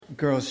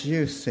girls,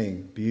 you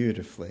sing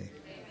beautifully.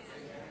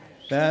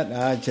 That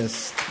wow,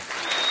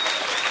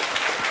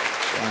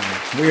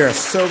 we are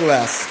so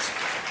blessed.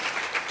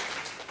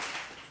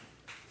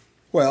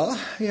 Well,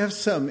 we have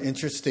some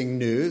interesting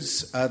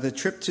news. The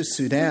trip to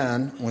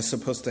Sudan was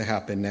supposed to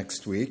happen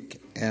next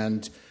week,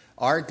 and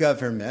our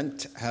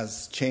government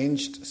has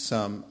changed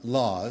some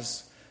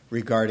laws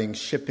regarding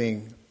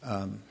shipping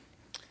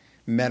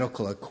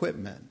medical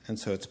equipment, and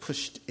so it's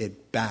pushed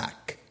it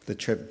back, the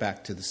trip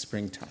back to the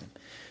springtime.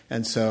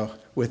 And so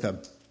with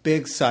a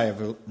big sigh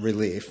of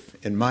relief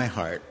in my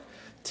heart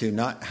to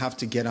not have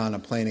to get on a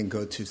plane and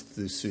go to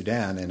the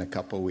Sudan in a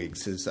couple of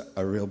weeks is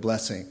a real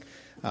blessing.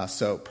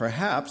 So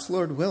perhaps,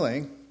 Lord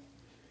willing,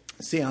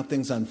 see how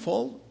things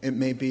unfold. It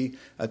may be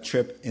a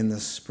trip in the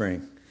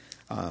spring.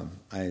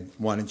 I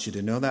wanted you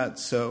to know that.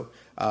 So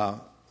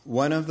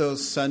one of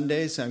those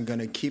Sundays, I'm going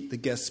to keep the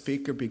guest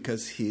speaker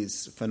because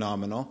he's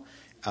phenomenal.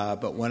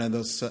 But one of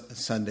those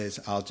Sundays,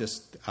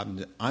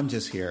 I'm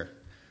just here,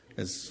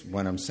 is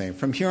what I'm saying.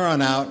 From here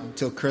on out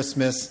until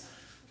Christmas,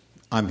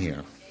 I'm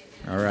here.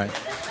 All right.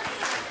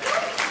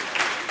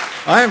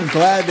 I'm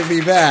glad to be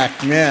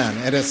back. Man,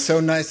 it is so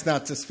nice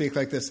not to speak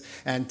like this.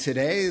 And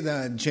today,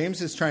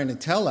 James is trying to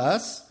tell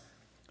us,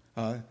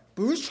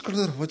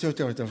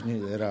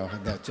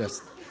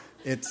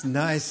 it's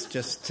nice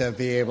just to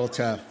be able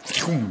to,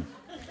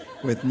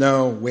 with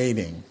no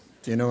waiting.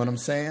 Do you know what I'm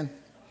saying?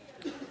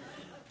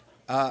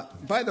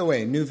 By the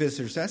way, new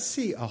visitors, I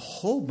see a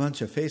whole bunch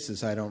of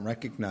faces I don't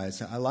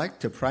recognize. I like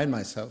to pride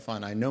myself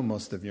on I know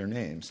most of your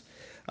names.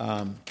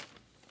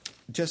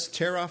 Just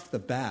tear off the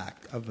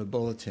back of the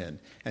bulletin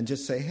and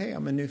just say, hey,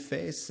 I'm a new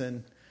face,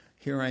 and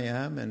here I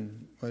am,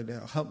 and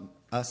it'll help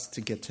us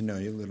to get to know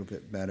you a little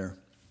bit better.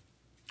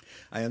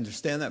 I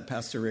understand that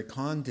Pastor Rick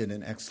Hahn did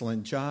an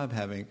excellent job,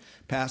 having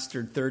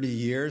pastored 30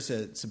 years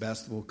at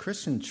Sebastopol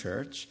Christian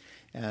Church,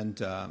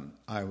 and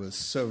I was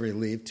so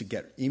relieved to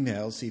get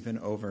emails, even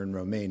over in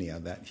Romania,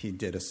 that he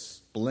did a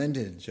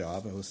splendid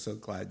job. I was so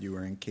glad you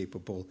were in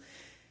capable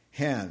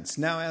hands.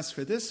 Now, as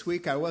for this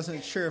week, I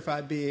wasn't sure if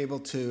I'd be able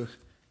to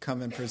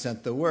come and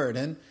present the word,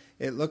 and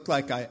it looked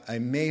like I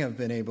may have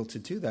been able to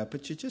do that,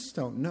 but you just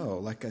don't know.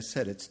 Like I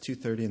said, it's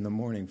 2:30 in the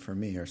morning for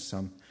me, or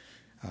some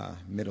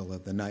middle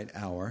of the night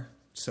hour.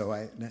 So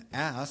I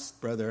asked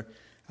Brother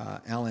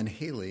Alan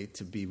Haley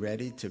to be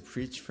ready to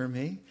preach for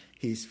me.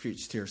 He's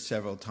preached here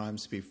several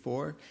times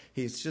before.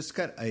 He's just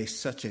got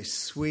such a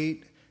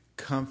sweet,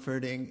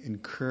 comforting,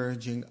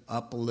 encouraging,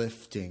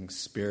 uplifting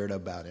spirit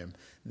about him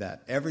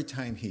that every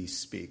time he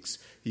speaks,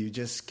 you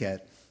just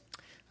get,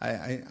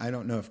 I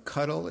don't know if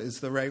cuddle is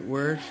the right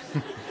word.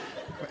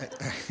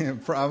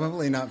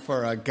 Probably not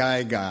for a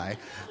guy,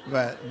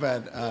 but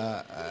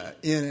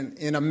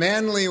in a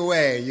manly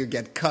way, you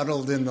get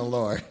cuddled in the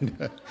Lord.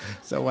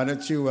 So why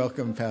don't you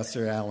welcome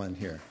Pastor Alan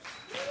here?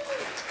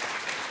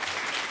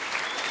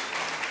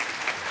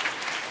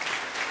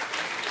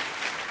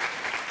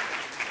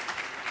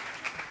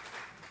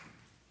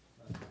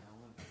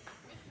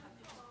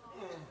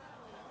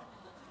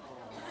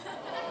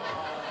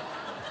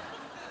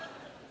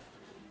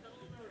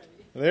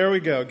 There we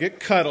go. Get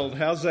cuddled.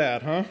 How's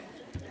that, huh?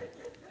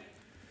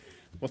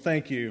 Well,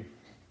 thank you,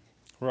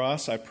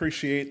 Ross. I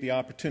appreciate the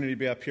opportunity to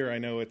be up here. I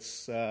know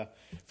it's,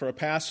 for a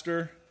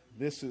pastor,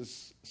 this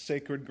is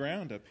sacred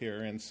ground up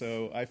here, and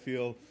so I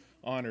feel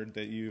honored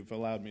that you've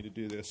allowed me to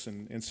do this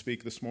and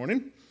speak this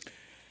morning.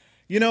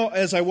 You know,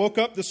 as I woke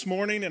up this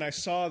morning and I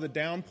saw the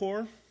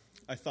downpour,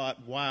 I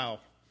thought, wow,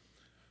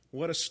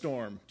 what a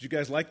storm. Did you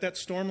guys like that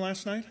storm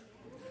last night?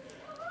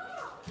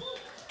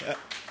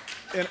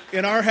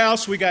 In our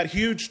house, we got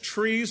huge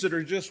trees that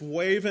are just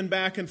waving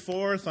back and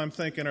forth. I'm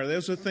thinking, are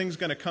those things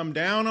going to come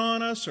down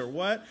on us or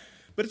what?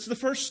 But it's the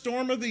first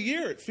storm of the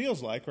year, it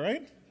feels like,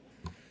 right?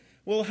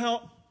 Well,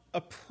 how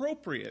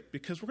appropriate,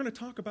 because we're going to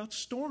talk about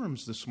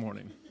storms this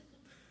morning.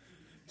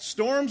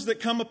 Storms that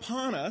come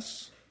upon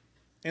us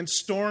and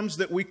storms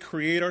that we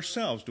create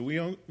ourselves.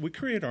 We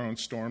create our own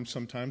storms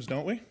sometimes,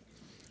 don't we?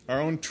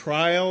 Our own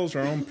trials,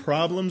 our own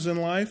problems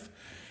in life.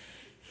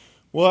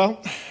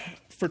 Well,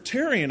 for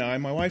Terry and I,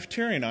 my wife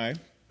Terry and I,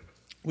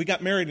 we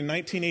got married in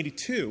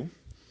 1982,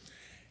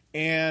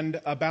 and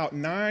about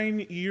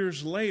 9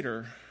 years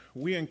later,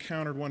 we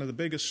encountered one of the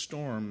biggest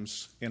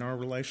storms in our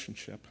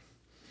relationship.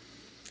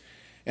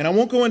 And I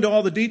won't go into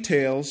all the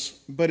details,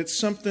 but it's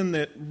something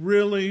that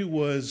really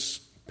was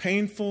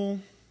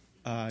painful,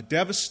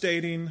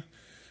 devastating,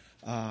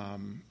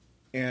 and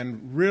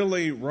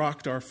really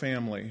rocked our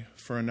family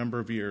for a number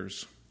of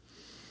years.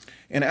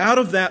 And out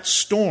of that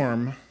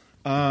storm,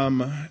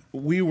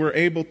 we were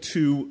able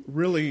to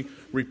really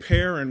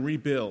repair and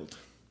rebuild.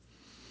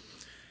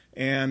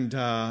 And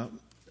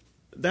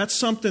that's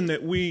something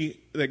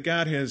that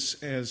God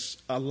has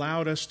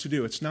allowed us to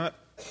do. It's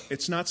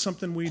not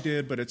something we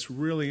did, but it's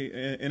really,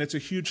 and it's a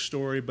huge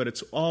story, but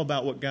it's all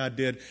about what God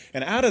did.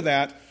 And out of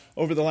that,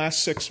 over the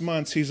last 6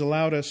 months, He's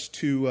allowed us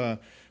to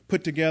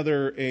put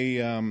together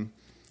a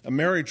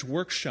marriage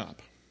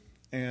workshop.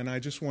 And I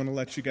just want to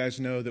let you guys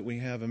know that we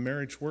have a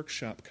marriage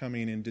workshop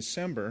coming in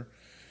December.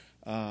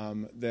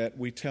 that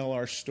we tell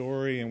our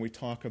story and we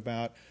talk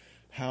about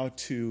how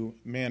to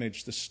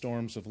manage the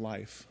storms of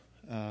life,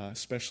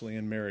 especially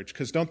in marriage.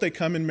 Because don't they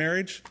come in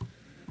marriage?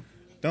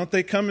 Don't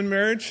they come in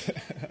marriage?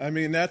 I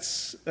mean,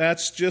 that's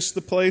just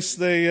the place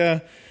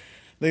they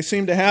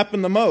seem to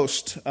happen the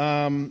most.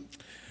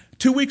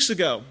 2 weeks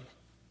ago,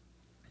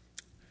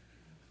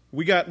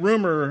 we got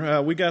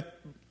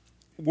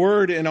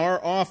word in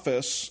our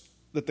office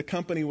that the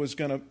company was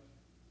going to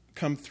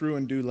come through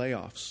and do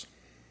layoffs.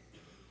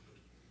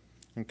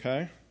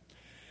 Okay?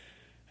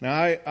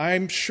 Now,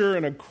 I'm sure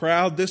in a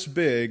crowd this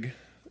big,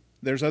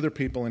 there's other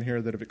people in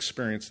here that have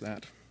experienced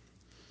that.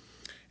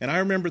 And I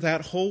remember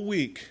that whole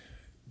week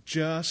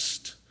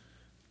just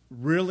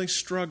really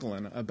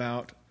struggling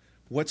about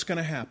what's going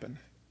to happen.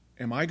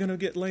 Am I going to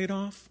get laid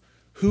off?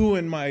 Who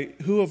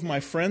of my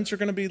friends are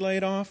going to be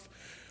laid off?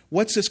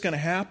 What's this going to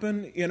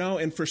happen?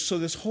 And so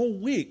this whole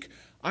week,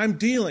 I'm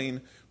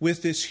dealing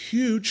with this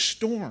huge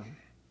storm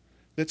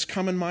that's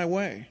coming my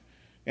way.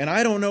 And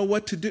I don't know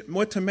what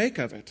to make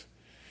of it.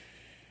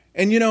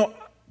 And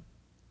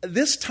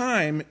this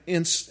time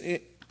in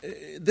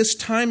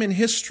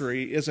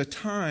history is a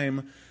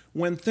time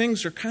when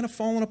things are kind of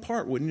falling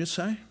apart, wouldn't you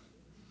say?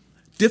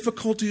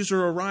 Difficulties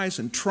are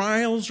arising.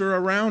 Trials are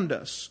around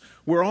us.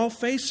 We're all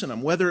facing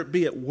them, whether it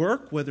be at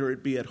work, whether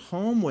it be at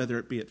home, whether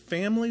it be at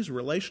families,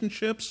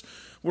 relationships.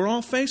 We're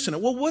all facing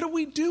it. Well, what do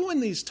we do in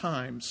these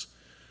times?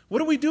 What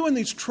do we do in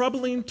these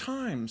troubling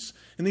times,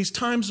 in these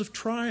times of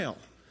trial?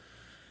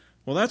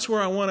 Well, that's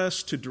where I want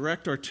us to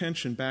direct our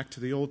attention back to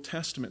the Old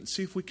Testament and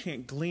see if we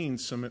can't glean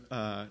some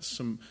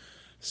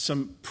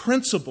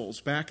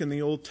principles back in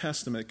the Old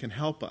Testament that can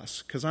help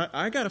us. Because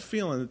I got a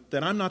feeling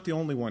that I'm not the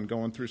only one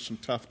going through some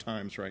tough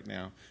times right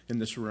now in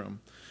this room.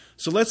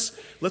 So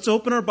let's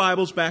open our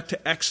Bibles back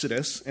to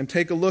Exodus and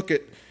take a look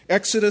at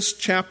Exodus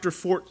chapter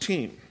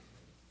 14.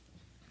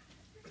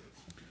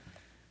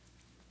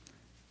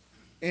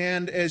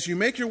 And as you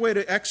make your way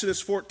to Exodus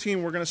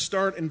 14, we're going to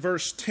start in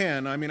verse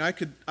 10. I mean, I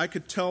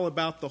could tell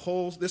about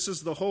this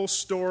is the whole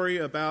story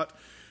about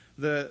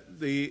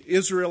the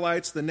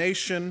Israelites, the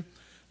nation,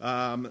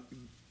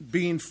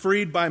 being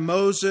freed by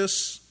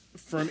Moses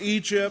from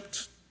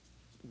Egypt,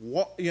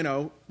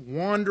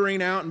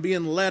 wandering out and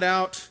being led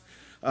out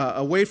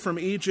away from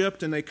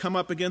Egypt, and they come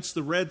up against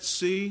the Red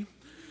Sea.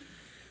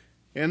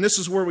 And this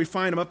is where we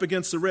find them up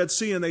against the Red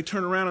Sea, and they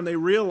turn around and they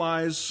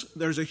realize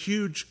there's a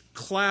huge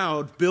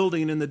cloud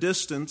building in the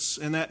distance,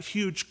 and that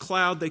huge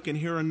cloud, they can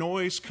hear a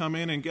noise come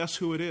in, and guess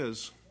who it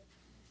is?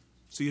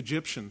 It's the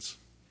Egyptians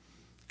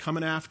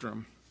coming after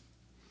them.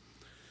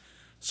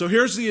 So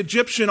here's the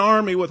Egyptian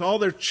army with all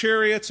their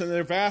chariots and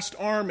their vast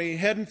army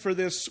heading for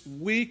this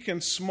weak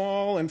and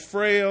small and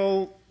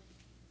frail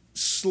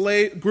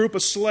group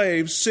of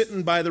slaves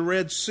sitting by the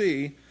Red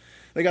Sea.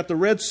 They got the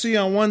Red Sea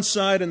on one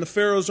side and the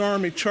Pharaoh's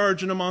army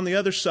charging them on the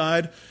other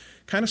side,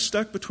 kind of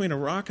stuck between a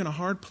rock and a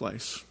hard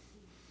place.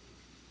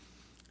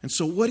 And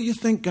so what do you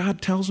think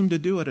God tells them to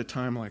do at a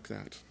time like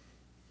that?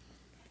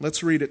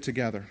 Let's read it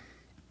together.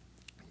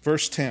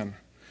 Verse 10.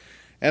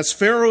 As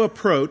Pharaoh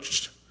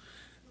approached,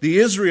 the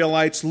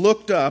Israelites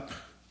looked up,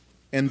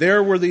 and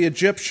there were the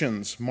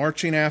Egyptians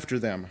marching after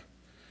them.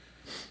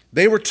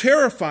 They were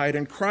terrified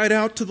and cried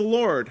out to the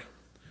Lord.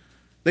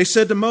 They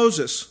said to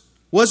Moses,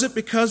 "Was it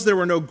because there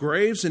were no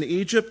graves in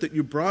Egypt that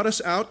you brought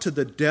us out to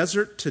the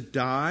desert to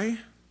die?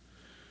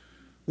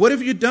 What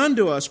have you done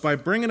to us by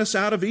bringing us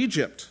out of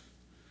Egypt?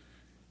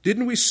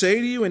 Didn't we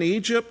say to you in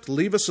Egypt,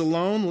 'Leave us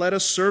alone, let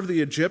us serve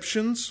the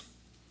Egyptians'?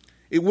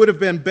 It would have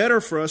been better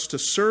for us to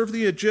serve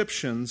the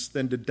Egyptians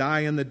than to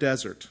die in the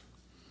desert."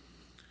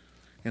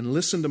 And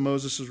listen to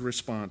Moses'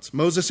 response.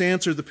 Moses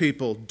answered the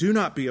people, "Do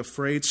not be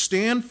afraid.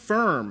 Stand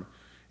firm,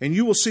 and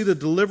you will see the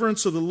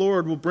deliverance of the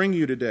Lord will bring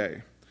you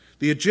today.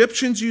 The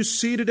Egyptians you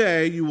see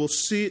today, you will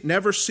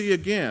never see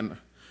again.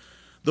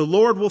 The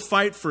Lord will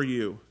fight for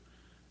you."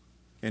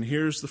 And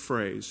here's the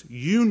phrase,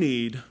 "You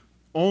need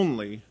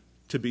only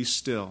to be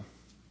still."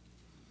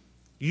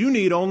 You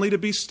need only to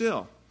be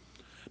still.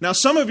 Now,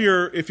 some of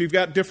if you've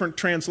got different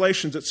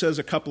translations, it says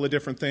a couple of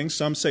different things.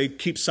 Some say,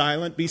 keep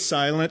silent, be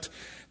silent.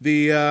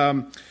 The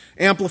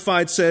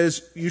Amplified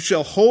says, "You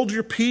shall hold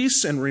your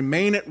peace and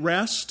remain at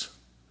rest."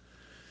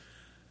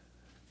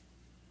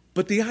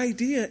 But the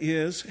idea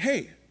is,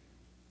 hey,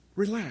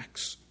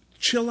 relax,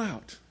 chill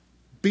out,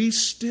 be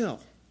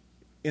still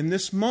in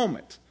this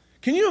moment.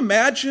 Can you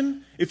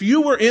imagine if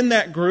you were in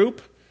that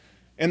group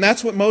and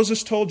that's what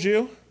Moses told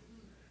you,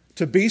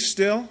 to be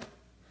still?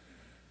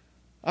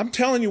 I'm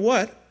telling you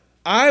what,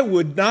 I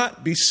would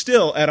not be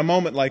still at a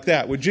moment like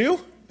that, would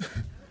you?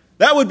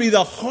 That would be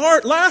the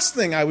last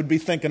thing I would be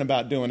thinking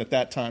about doing at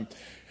that time.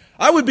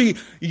 I would be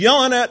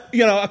yelling at,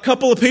 a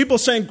couple of people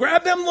saying,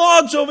 "Grab them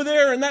logs over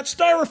there and that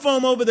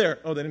styrofoam over there."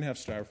 Oh, they didn't have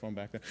styrofoam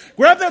back then.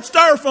 "Grab that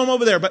styrofoam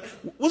over there." But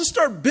we'll just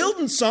start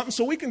building something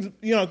so we can,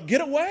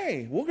 get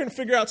away. We're going to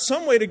figure out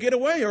some way to get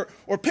away,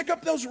 or pick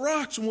up those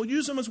rocks and we'll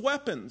use them as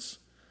weapons.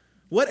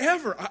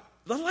 Whatever.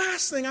 The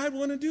last thing I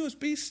want to do is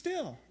be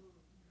still.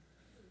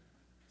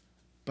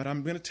 But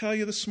I'm going to tell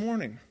you this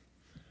morning,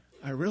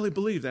 I really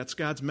believe that's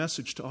God's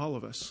message to all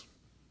of us.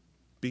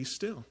 Be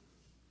still.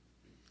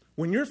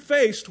 When you're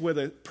faced with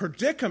a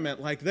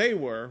predicament like they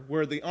were,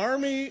 where the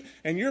army,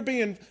 and you're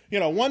being,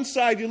 one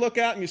side you look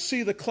out and you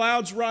see the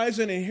clouds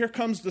rising and here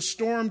comes the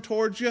storm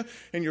towards you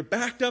and you're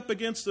backed up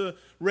against the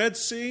Red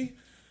Sea,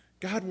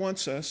 God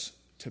wants us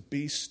to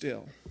be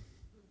still.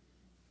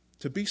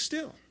 To be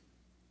still.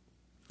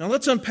 Now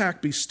let's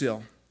unpack be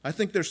still. I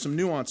think there's some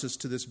nuances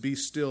to this be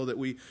still that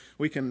we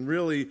can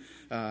really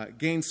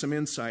gain some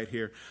insight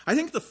here. I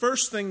think the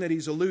first thing that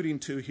he's alluding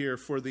to here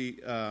for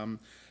the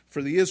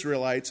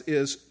Israelites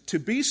is to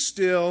be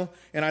still,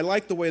 and I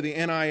like the way the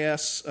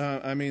NIS,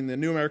 the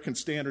New American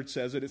Standard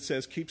says it. It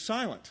says keep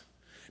silent.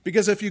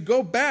 Because if you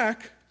go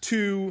back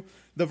to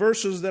the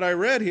verses that I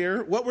read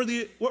here, what were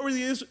the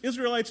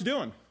Israelites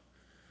doing?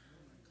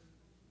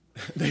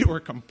 They were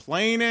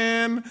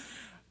complaining.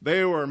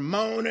 They were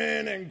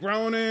moaning and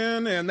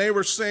groaning, and they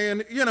were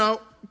saying,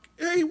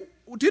 hey,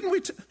 didn't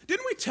we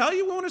tell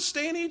you we want to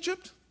stay in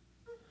Egypt?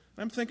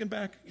 I'm thinking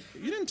back,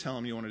 you didn't tell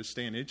them you wanted to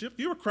stay in Egypt.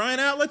 You were crying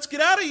out, let's get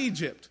out of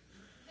Egypt.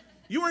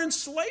 You were in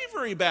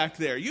slavery back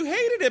there. You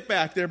hated it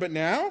back there, but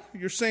now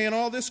you're saying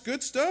all this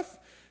good stuff,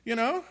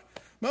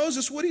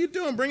 Moses, what are you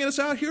doing, bringing us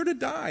out here to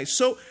die?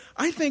 So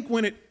I think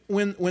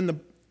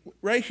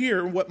right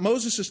here, what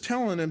Moses is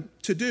telling them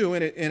to do,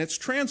 and it's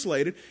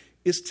translated,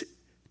 is to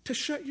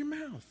shut your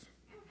mouth.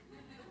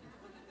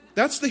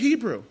 That's the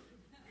Hebrew.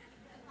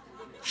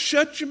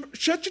 Shut your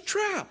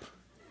trap.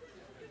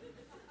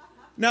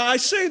 Now, I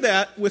say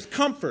that with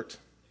comfort,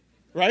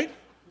 right?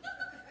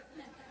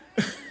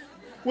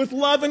 With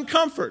love and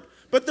comfort.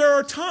 But there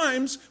are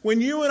times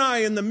when you and I,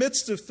 in the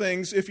midst of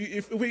things,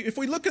 if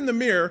we look in the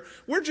mirror,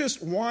 we're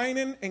just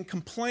whining and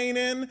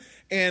complaining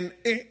and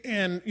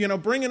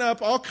bringing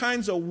up all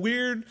kinds of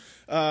weird,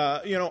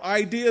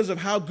 ideas of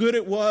how good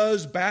it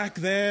was back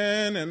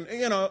then.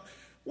 And,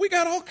 we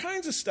got all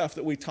kinds of stuff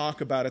that we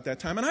talk about at that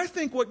time. And I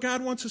think what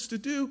God wants us to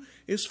do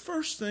is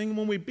first thing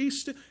when we be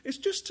still is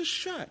just to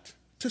shut,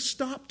 to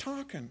stop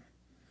talking,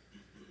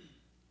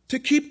 to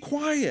keep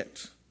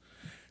quiet,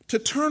 to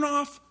turn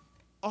off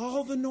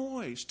all the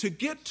noise, to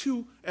get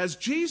to, as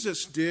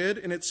Jesus did,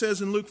 and it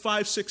says in Luke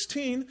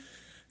 5:16,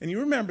 and you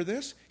remember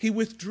this, he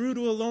withdrew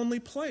to a lonely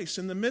place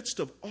in the midst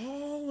of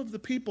all of the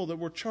people that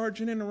were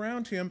charging in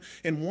around him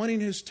and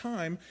wanting his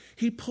time.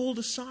 He pulled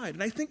aside.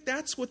 And I think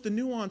that's what the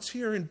nuance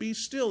here in be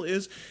still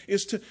is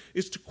to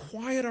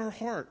quiet our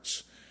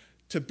hearts,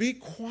 to be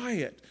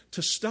quiet,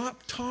 to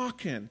stop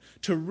talking,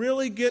 to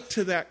really get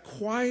to that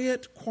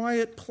quiet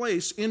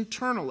place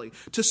internally,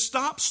 to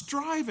stop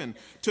striving,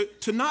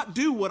 to not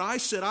do what I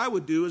said I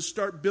would do is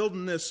start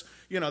building this,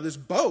 this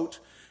boat,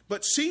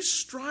 but cease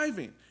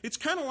striving. It's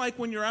kind of like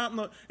when you're out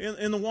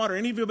in the water.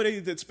 Anybody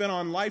that's been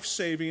on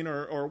life-saving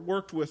or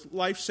worked with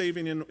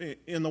life-saving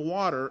in the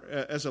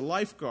water as a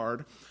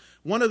lifeguard,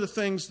 one of the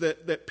things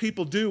that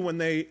people do when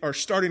they are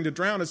starting to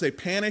drown is they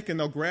panic and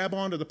they'll grab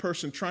onto the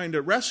person trying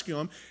to rescue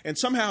them, and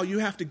somehow you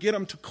have to get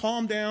them to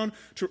calm down,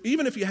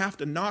 even if you have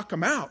to knock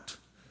them out,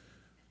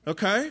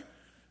 okay?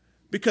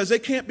 Because they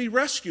can't be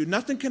rescued.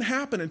 Nothing can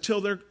happen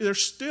until they're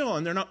still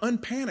and they're not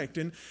unpanicked.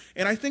 And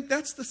I think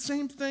that's the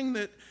same thing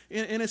that,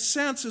 in a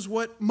sense, is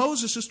what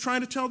Moses is trying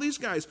to tell these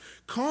guys.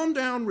 Calm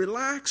down,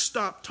 relax,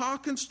 stop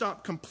talking,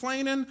 stop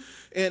complaining,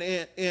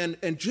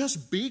 and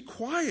just be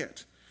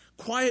quiet.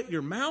 Quiet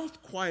your mouth,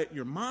 quiet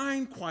your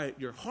mind, quiet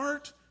your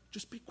heart.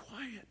 Just be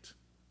quiet.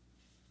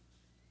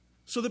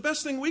 So the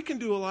best thing we can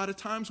do a lot of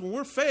times when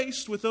we're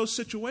faced with those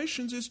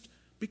situations is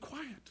be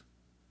quiet.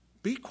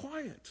 Be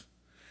quiet.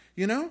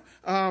 It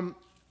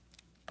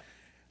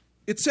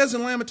says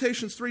in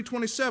Lamentations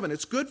 3:27,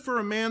 it's good for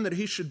a man that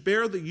he should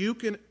bear the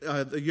yoke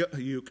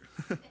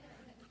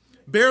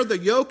bear the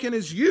yoke in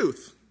his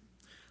youth.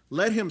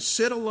 Let him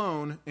sit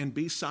alone and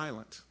be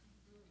silent.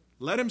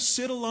 Let him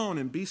sit alone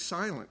and be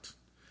silent.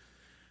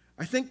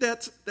 I think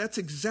that's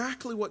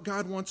exactly what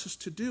God wants us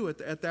to do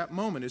at that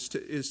moment,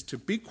 is to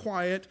be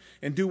quiet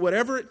and do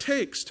whatever it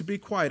takes to be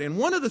quiet. And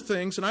one of the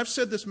things, and I've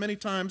said this many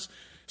times,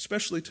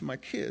 especially to my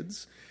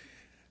kids,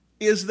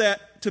 is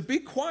that to be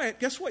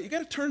quiet, guess what? You got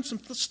to turn some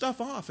stuff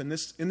off in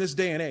this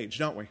day and age,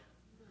 don't we?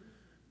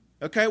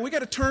 Okay, we got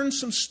to turn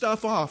some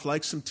stuff off,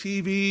 like some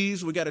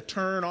TVs. We got to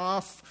turn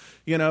off,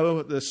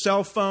 the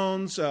cell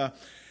phones.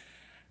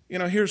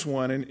 Here's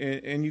one,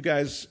 and you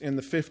guys in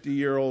the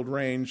 50-year-old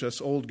range, us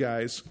old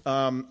guys,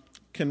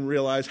 can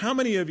realize how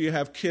many of you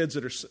have kids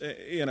that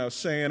are,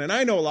 saying, and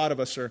I know a lot of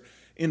us are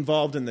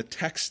involved in the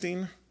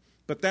texting,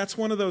 but that's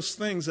one of those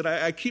things that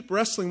I keep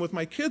wrestling with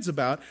my kids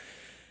about,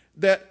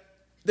 that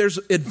there's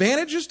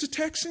advantages to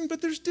texting, but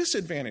there's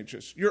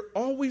disadvantages. You're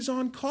always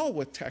on call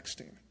with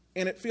texting,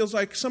 and it feels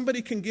like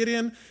somebody can get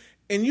in,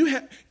 and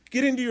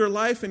get into your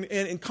life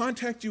and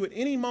contact you at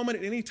any moment,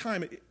 at any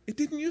time. It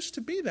didn't used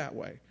to be that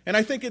way. And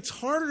I think it's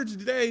harder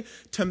today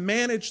to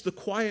manage the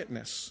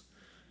quietness,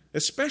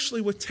 especially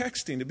with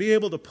texting, to be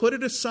able to put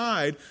it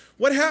aside.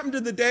 What happened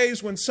to the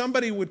days when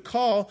somebody would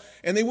call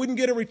and they wouldn't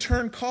get a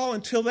return call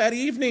until that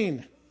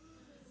evening?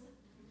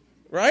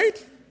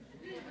 Right?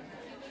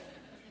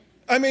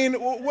 I mean,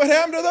 what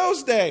happened to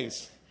those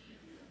days?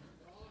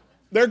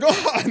 They're gone,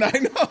 I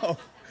know.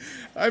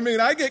 I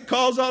mean, I get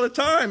calls all the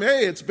time.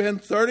 Hey, it's been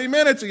 30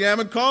 minutes. You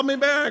haven't called me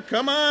back.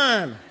 Come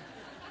on.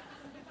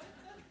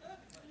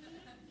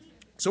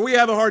 So we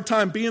have a hard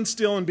time being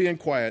still and being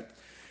quiet.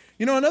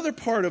 You know, another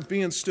part of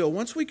being still,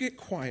 once we get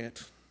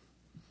quiet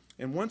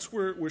and once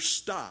we're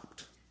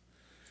stopped,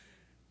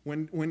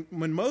 when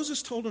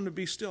Moses told him to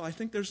be still, I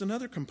think there's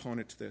another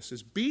component to this,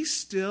 is be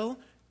still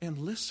and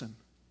listen.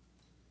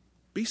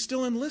 Be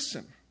still and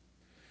listen.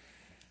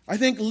 I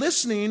think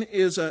listening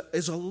is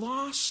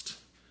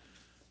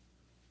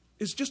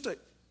just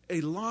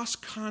a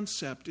lost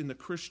concept in the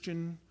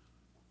Christian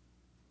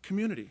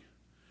community.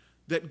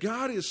 That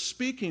God is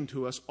speaking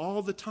to us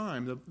all the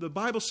time. The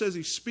Bible says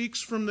he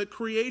speaks from the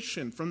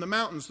creation, from the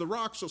mountains, the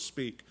rocks will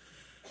speak.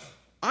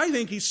 I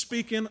think he's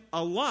speaking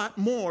a lot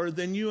more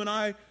than you and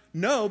I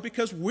know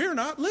because we're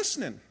not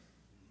listening.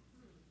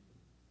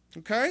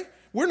 Okay?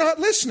 We're not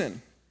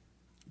listening.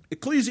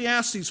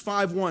 Ecclesiastes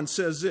 5:1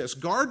 says this,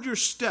 guard your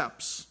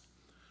steps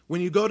when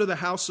you go to the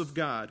house of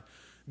God.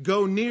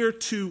 Go near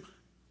to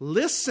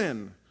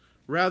listen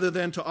rather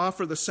than to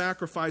offer the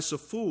sacrifice of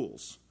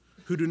fools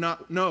who do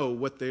not know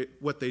what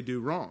they do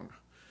wrong.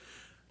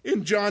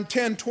 In John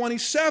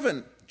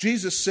 10:27,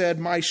 Jesus said,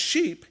 my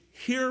sheep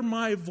hear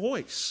my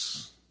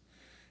voice,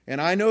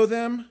 and I know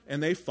them,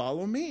 and they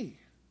follow me.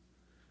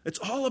 It's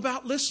all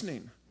about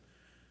listening.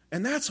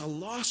 And that's a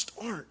lost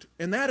art.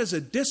 And that is a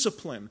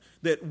discipline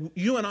that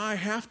you and I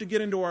have to get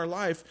into our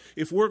life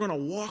if we're going to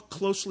walk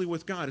closely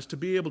with God, is to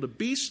be able to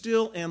be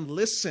still and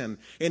listen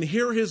and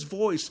hear his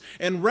voice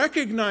and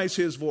recognize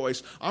his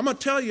voice. I'm going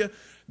to tell you,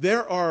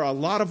 there are a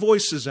lot of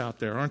voices out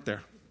there, aren't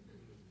there?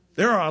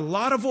 There are a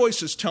lot of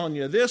voices telling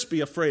you this,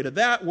 be afraid of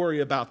that, worry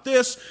about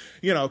this,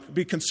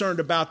 be concerned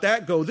about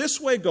that, go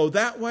this way, go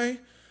that way.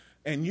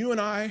 And you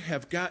and I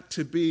have got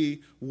to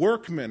be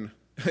workmen,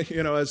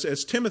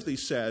 as Timothy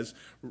says,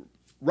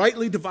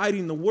 rightly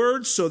dividing the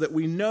word so that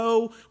we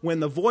know when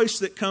the voice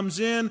that comes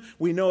in,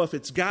 we know if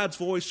it's God's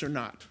voice or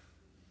not.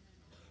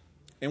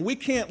 And we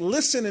can't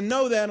listen and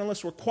know that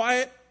unless we're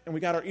quiet and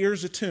we got our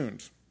ears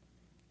attuned.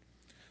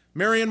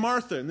 Mary and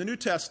Martha in the New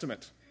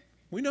Testament.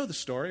 We know the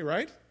story,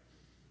 right?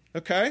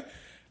 Okay.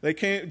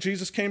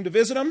 Jesus came to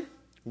visit them.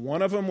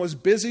 One of them was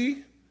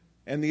busy,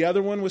 and the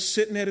other one was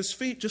sitting at his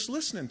feet just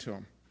listening to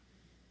him.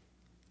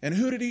 And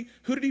who did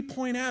he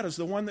point out as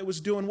the one that was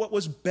doing what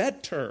was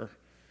better?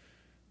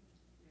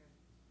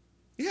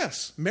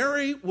 Yes,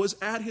 Mary was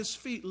at his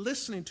feet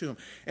listening to him.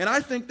 And I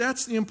think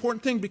that's the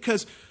important thing,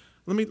 because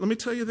let me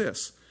tell you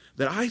this,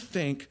 that I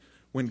think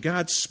when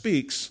God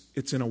speaks,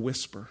 it's in a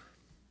whisper.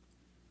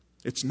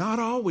 It's not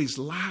always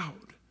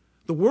loud.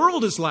 The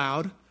world is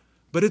loud,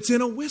 but it's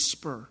in a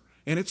whisper,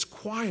 and it's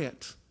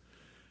quiet.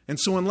 And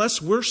so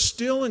unless we're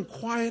still and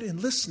quiet and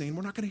listening,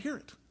 we're not going to hear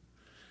it.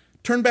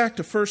 Turn back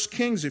to 1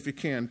 Kings if you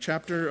can.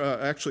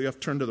 Actually, I've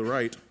turned to the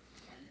right.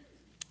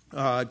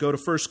 Go to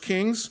 1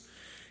 Kings.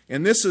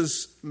 And this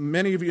is,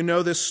 many of you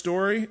know this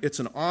story. It's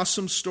an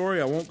awesome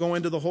story. I won't go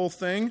into the whole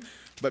thing.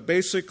 But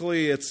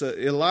basically, it's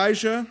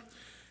Elijah,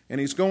 and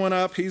he's going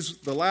up. He's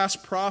the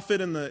last prophet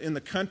in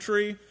the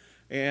country.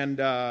 And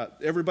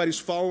everybody's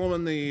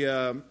following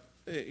the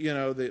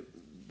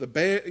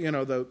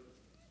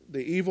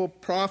evil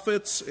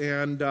prophets,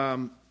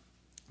 and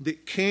the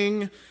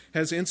king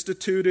has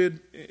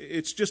instituted.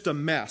 It's just a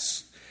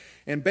mess.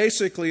 And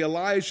basically,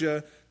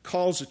 Elijah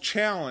calls a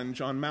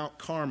challenge on Mount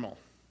Carmel.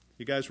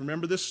 You guys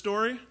remember this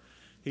story?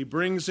 He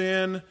brings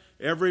in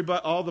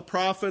all the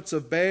prophets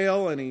of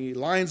Baal, and he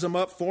lines them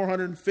up,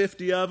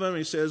 450 of them.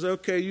 He says,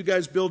 okay, you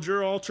guys build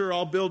your altar,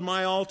 I'll build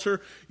my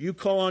altar. You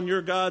call on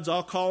your gods,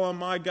 I'll call on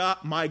my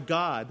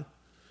God.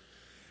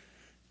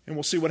 And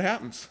we'll see what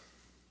happens.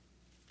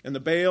 And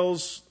the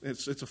Baals,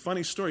 it's a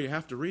funny story. You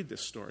have to read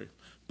this story.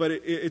 But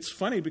it's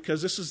funny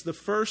because this is the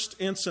first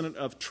incident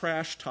of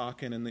trash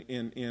talking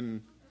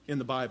in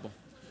the Bible.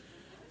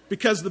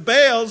 Because the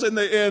Baals and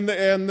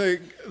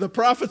the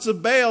prophets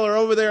of Baal are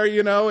over there,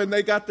 and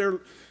they got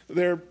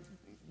their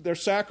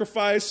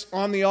sacrifice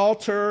on the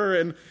altar,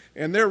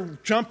 and they're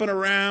jumping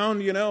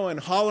around, and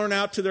hollering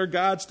out to their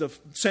gods to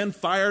send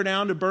fire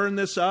down to burn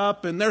this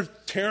up, and they're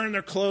tearing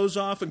their clothes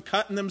off and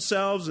cutting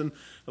themselves. And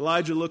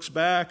Elijah looks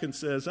back and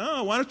says,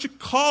 "Oh, why don't you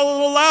call a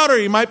little louder?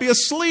 You might be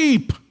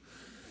asleep."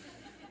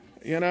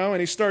 And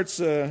he starts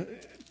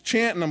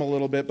chanting them a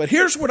little bit. But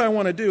here's what I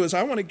want to do is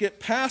I want to get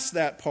past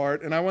that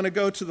part, and I want to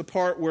go to the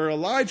part where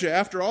Elijah,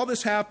 after all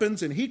this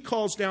happens, and he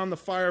calls down the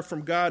fire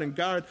from God, and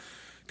God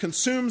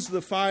consumes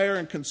the fire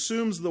and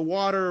consumes the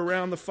water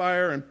around the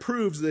fire and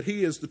proves that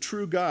he is the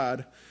true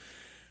God.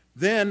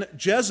 Then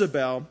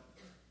Jezebel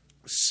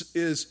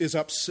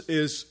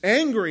is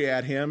angry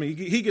at him.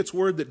 He gets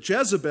word that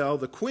Jezebel,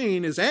 the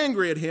queen, is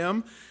angry at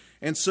him.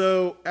 And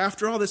so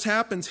after all this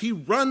happens, he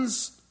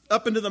runs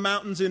up into the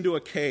mountains into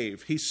a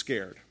cave. He's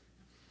scared.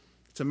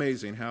 It's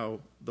amazing how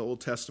the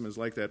Old Testament is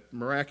like that.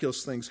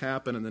 Miraculous things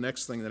happen, and the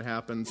next thing that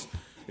happens,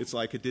 it's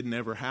like it didn't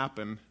ever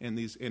happen. And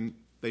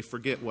they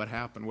forget what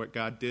happened, what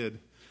God did,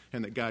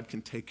 and that God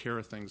can take care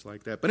of things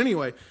like that. But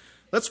anyway,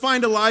 Let's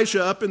find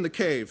Elijah up in the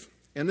cave.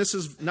 And this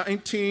is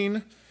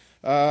 19,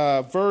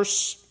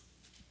 verse...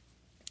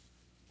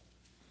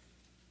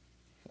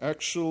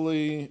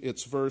 Actually,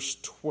 it's verse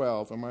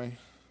 12.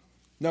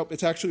 Nope,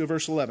 it's actually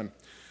verse 11.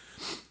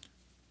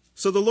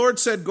 So the Lord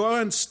said, Go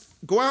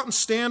out and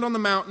stand on the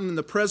mountain in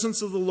the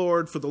presence of the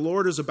Lord, for the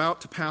Lord is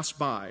about to pass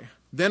by.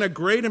 Then a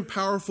great and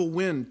powerful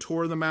wind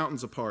tore the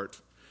mountains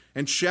apart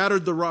and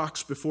shattered the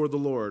rocks before the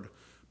Lord.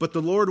 But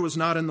the Lord was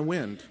not in the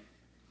wind.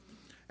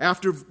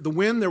 After the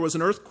wind there was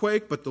an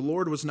earthquake, but the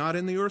Lord was not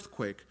in the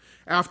earthquake.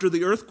 After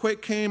the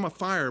earthquake came a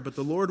fire, but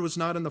the Lord was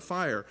not in the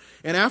fire.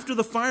 And after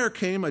the fire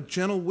came a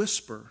gentle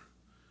whisper.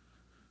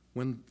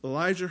 When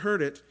Elijah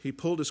heard it, he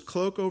pulled his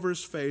cloak over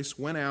his face,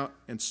 went out,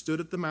 and stood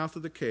at the mouth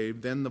of the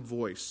cave. Then the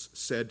voice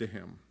said to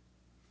him,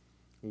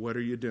 What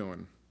are you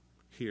doing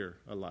here,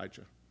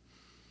 Elijah?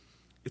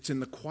 It's in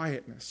the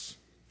quietness.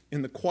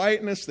 In the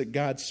quietness that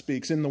God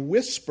speaks. In the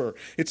whisper.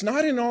 It's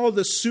not in all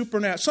the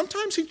supernatural.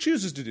 Sometimes he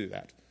chooses to do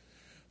that.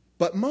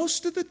 But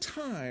most of the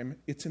time,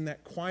 it's in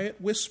that quiet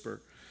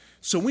whisper.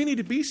 So we need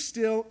to be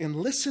still and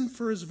listen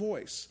for his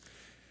voice.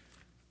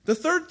 The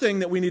third thing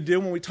that we need to do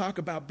when we talk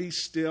about be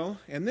still,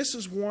 and this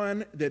is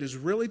one that is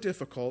really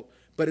difficult,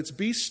 but it's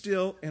be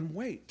still and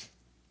wait.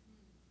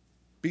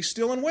 Be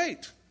still and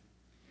wait.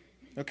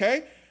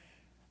 Okay?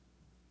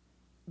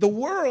 The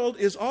world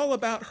is all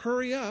about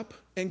hurry up,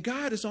 and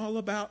God is all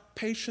about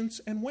patience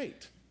and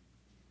wait.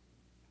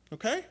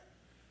 Okay?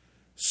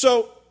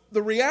 So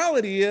the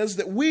reality is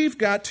that we've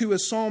got to,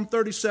 as Psalm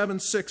 37,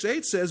 6,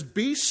 8 says,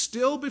 be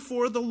still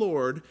before the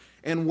Lord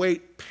and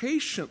wait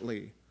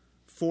patiently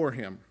for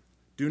him.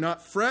 Do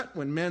not fret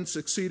when men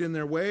succeed in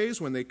their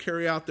ways, when they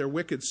carry out their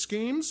wicked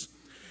schemes.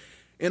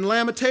 In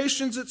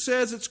Lamentations it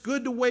says it's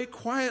good to wait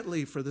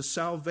quietly for the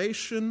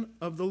salvation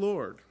of the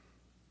Lord.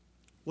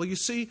 Well, you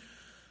see,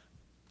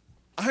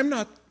 I'm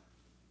not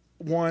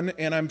one,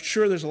 and I'm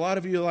sure there's a lot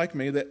of you like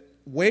me, that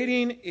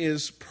waiting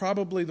is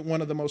probably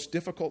one of the most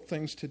difficult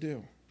things to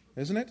do.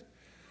 Isn't it?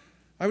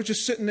 I was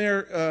just sitting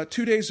there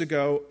 2 days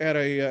ago at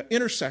a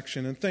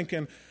intersection and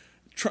thinking,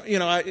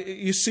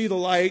 you see the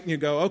light and you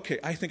go, okay,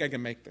 I think I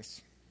can make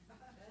this.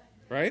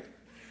 Right?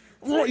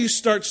 Or you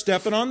start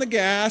stepping on the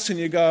gas and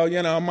you go,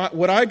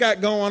 what I got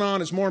going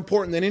on is more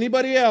important than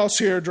anybody else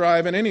here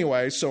driving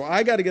anyway, so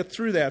I got to get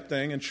through that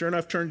thing. And sure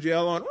enough, turns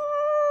yellow and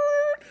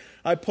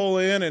I pull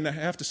in and I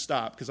have to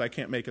stop because I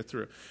can't make it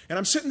through. And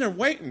I'm sitting there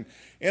waiting,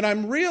 and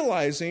I'm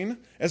realizing,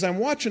 as I'm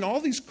watching all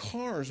these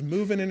cars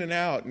moving in and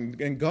out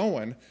and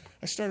going,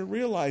 I started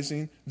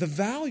realizing the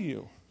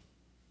value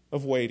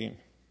of waiting.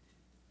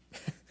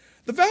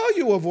 The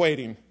value of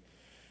waiting.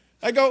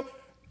 I go,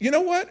 you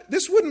know what?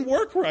 This wouldn't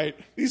work right.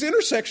 These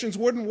intersections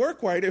wouldn't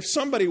work right if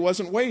somebody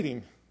wasn't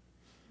waiting.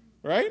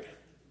 Right?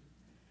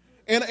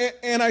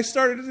 And I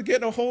started to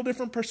get a whole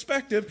different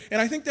perspective,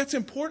 and I think that's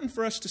important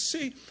for us to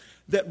see,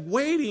 that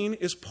waiting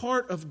is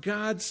part of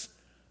God's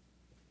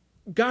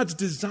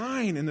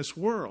design in this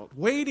world.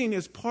 Waiting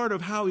is part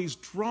of how he's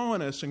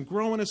drawing us and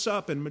growing us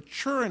up and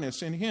maturing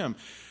us in him.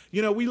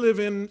 We live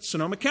in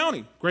Sonoma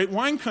County, great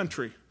wine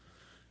country.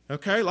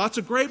 Okay, lots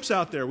of grapes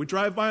out there. We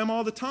drive by them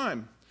all the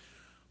time.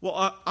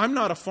 Well, I'm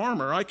not a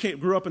farmer. I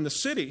grew up in the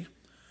city.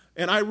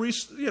 And I,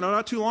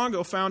 not too long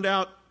ago, found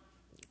out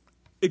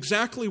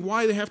exactly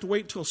why they have to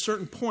wait until a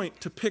certain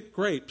point to pick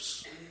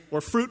grapes, or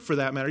fruit for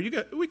that matter.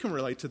 We can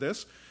relate to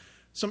this.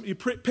 You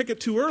pick it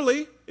too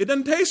early, it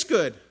doesn't taste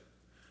good.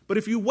 But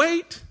if you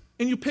wait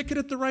and you pick it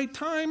at the right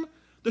time,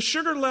 the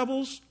sugar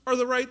levels are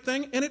the right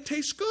thing and it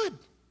tastes good.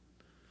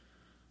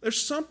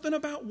 There's something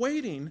about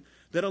waiting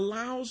that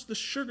allows the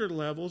sugar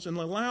levels and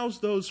allows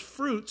those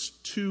fruits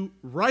to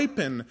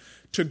ripen,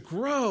 to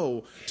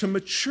grow, to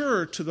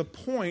mature to the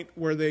point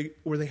where they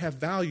have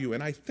value.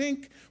 And I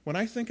think, when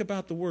I think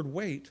about the word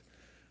wait,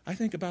 I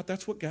think about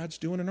that's what God's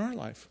doing in our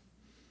life.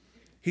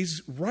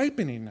 He's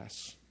ripening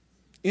us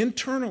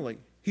internally.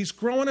 He's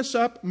growing us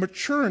up,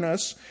 maturing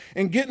us,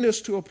 and getting us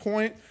to a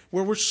point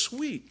where we're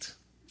sweet.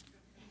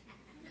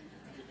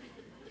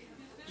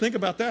 Think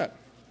about that.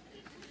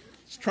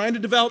 He's trying to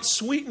develop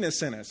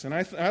sweetness in us. And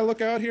I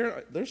look out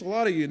here, there's a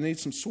lot of you that need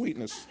some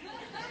sweetness.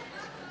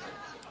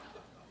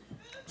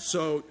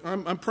 So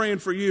I'm praying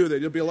for you that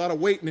there'll be a lot of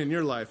waiting in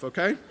your life,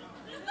 okay?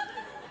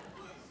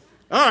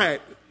 All right,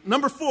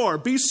 number 4,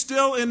 be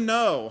still and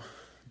know.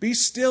 Be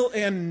still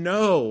and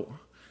know.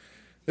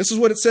 This is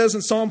what it says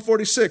in Psalm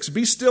 46.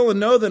 Be still and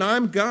know that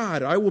I'm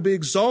God. I will be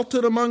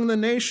exalted among the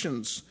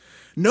nations.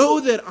 Know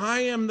that I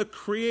am the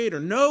Creator.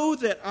 Know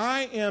that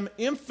I am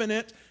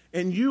infinite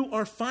and you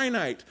are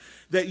finite.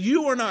 That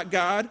you are not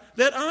God,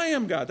 that I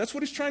am God. That's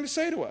what he's trying to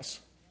say to us.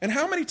 And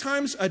how many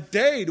times a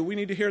day do we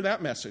need to hear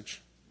that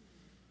message?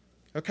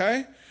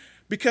 Okay?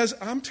 Because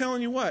I'm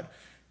telling you what,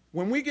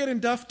 when we get in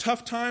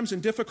tough times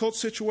and difficult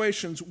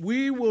situations,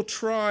 we will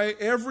try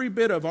every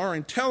bit of our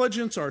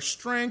intelligence, our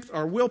strength,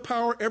 our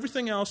willpower,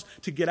 everything else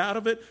to get out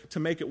of it,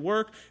 to make it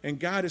work. And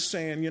God is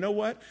saying, you know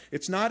what?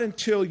 It's not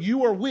until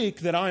you are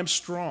weak that I am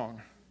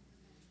strong.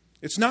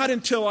 It's not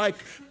until I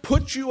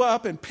put you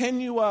up and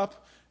pin you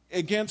up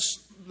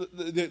against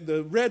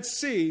the Red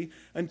Sea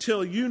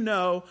until you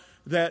know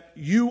that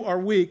you are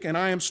weak and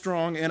I am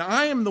strong and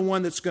I am the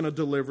one that's going to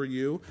deliver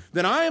you,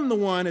 that I am the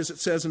one, as it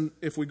says,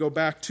 if we go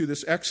back to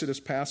this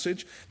Exodus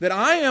passage, that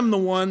I am the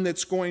one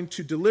that's going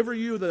to deliver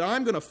you, that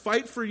I'm going to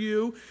fight for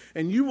you,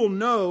 and you will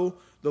know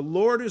the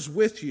Lord is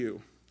with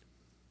you.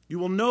 You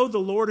will know the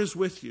Lord is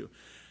with you.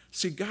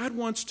 See, God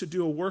wants to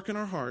do a work in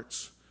our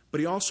hearts, but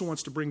he also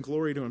wants to bring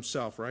glory to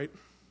himself, right?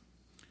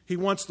 He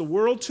wants the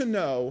world to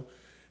know.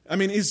 I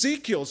mean,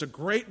 Ezekiel is a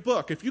great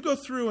book. If you go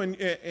through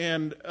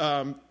and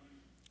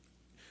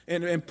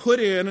put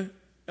in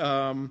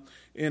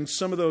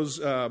some of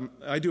those,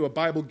 I do a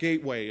Bible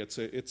Gateway.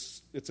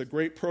 It's a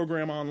great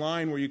program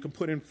online where you can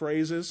put in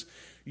phrases.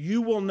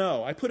 You will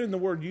know. I put in the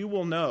word "you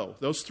will know."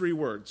 Those 3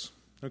 words.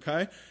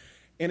 Okay,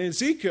 in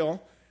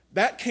Ezekiel,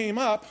 that came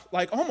up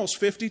like almost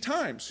 50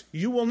 times.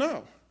 You will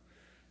know,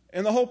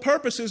 and the whole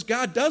purpose is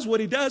God does what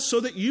he does so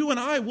that you and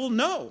I will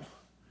know,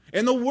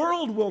 and the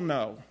world will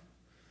know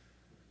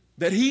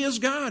that he is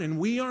God and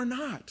we are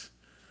not,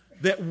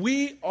 that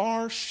we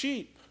are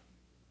sheep.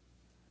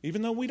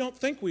 Even though we don't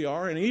think we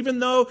are, and even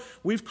though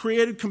we've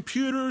created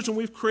computers and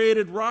we've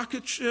created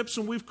rocket ships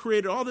and we've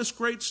created all this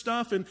great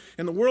stuff, and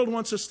the world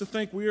wants us to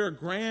think we are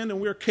grand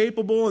and we're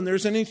capable and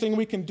there's anything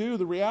we can do,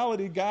 the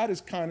reality God is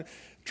kind of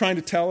trying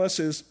to tell us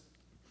is,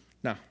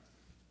 no,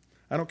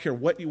 I don't care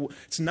what you,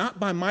 it's not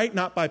by might,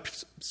 not by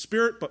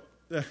spirit, but,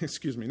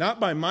 not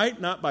by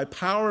might, not by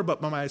power,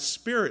 but by my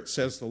spirit,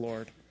 says the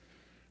Lord.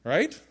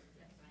 Right?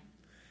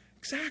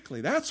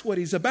 Exactly, that's what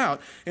he's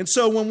about. And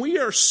so when we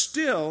are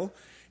still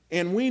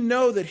and we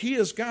know that he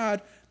is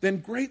God, then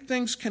great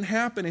things can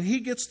happen, and he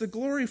gets the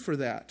glory for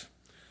that.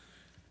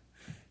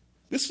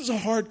 This is a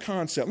hard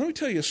concept. Let me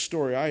tell you a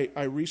story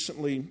I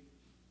recently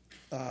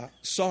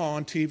saw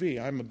on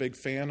TV. I'm a big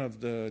fan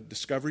of the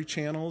Discovery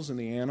Channels and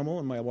the animal,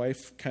 and my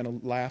wife kind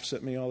of laughs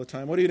at me all the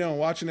time. What are you doing,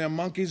 watching them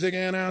monkeys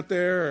again out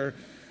there? Or,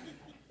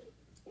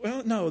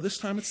 well, no, this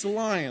time it's the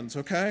lions,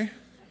 okay?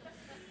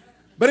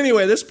 But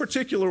anyway, this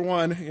particular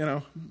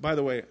one, by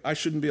the way, I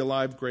Shouldn't Be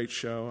Alive, great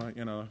show. I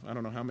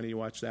don't know how many of you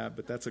watch that,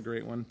 but that's a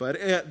great one. But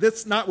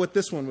that's not what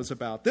this one was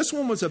about. This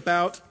one was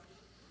about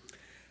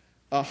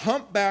a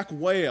humpback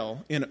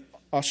whale in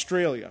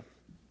Australia.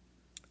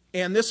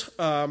 And this,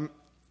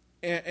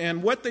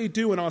 and what they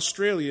do in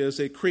Australia is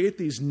they create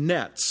these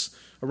nets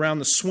around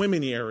the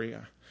swimming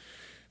area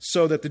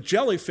so that the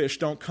jellyfish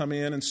don't come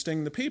in and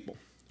sting the people,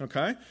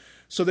 okay?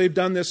 So they've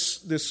done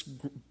this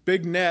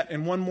big net,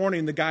 and one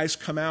morning the guys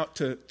come out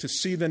to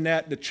see the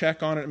net, to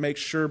check on it and make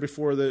sure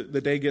before the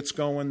day gets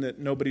going that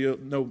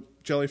no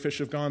jellyfish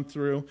have gone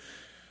through.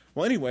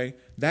 Well, anyway,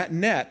 that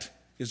net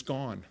is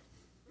gone.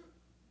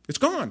 It's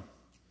gone.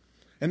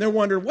 And they're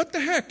wondering, what the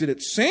heck? Did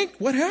it sink?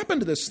 What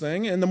happened to this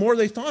thing? And the more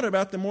they thought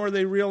about it, the more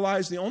they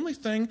realized the only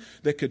thing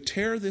that could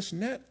tear this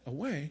net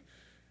away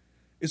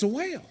is a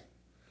whale.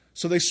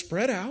 So they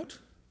spread out.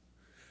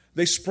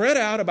 They spread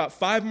out about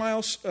 5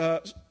 miles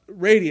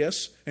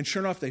radius, and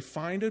sure enough, they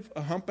find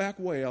a humpback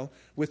whale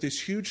with this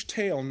huge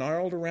tail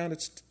gnarled around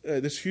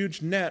this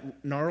huge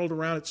net gnarled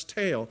around its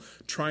tail,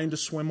 trying to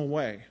swim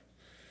away.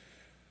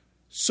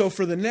 So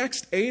for the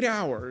next 8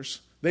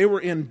 hours, they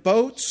were in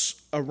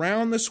boats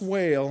around this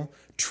whale,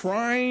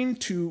 trying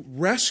to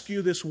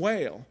rescue this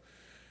whale.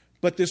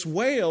 But this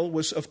whale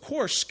was, of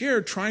course,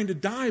 scared, trying to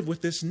dive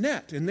with this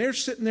net. And they're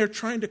sitting there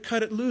trying to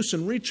cut it loose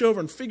and reach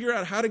over and figure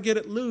out how to get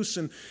it loose.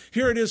 And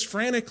here it is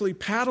frantically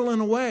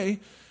paddling away,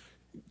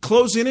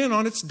 closing in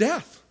on its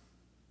death.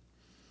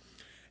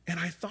 And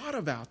I thought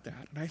about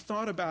that. And I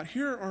thought about,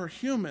 here are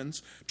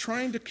humans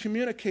trying to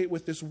communicate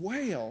with this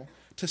whale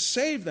to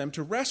save them,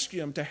 to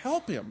rescue him, to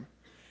help him.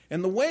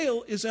 And the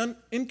whale is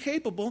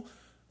incapable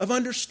of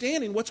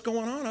understanding what's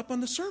going on up on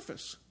the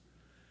surface.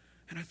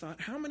 And I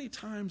thought, how many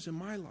times in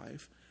my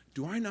life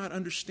do I not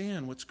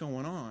understand what's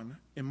going on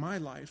in my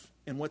life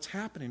and what's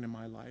happening in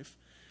my life?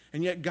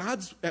 And yet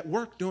God's at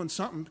work doing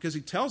something, because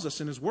he tells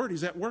us in his word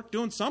he's at work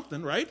doing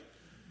something, right?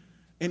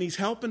 And he's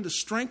helping to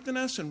strengthen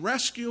us and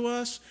rescue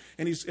us.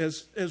 And he's,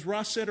 as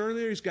Ross said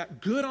earlier, he's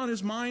got good on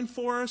his mind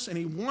for us, and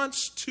he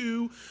wants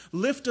to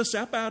lift us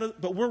up out of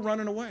it, but we're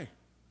running away.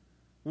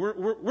 We're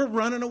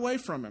running away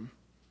from him.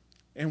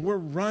 And we're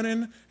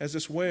running, as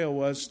this whale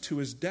was, to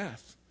his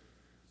death.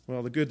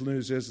 Well, the good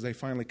news is they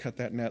finally cut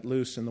that net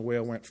loose and the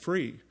whale went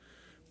free.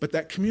 But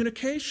that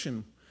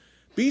communication,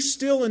 be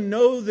still and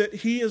know that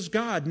he is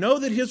God. Know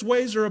that his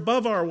ways are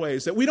above our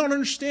ways, that we don't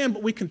understand,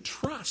 but we can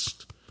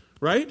trust,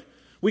 right?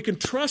 We can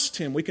trust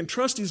him. We can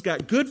trust he's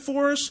got good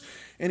for us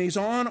and he's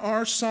on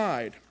our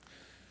side.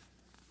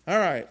 All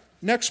right,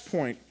 next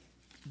point.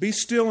 Be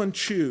still and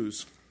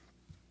choose.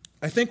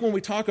 I think when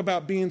we talk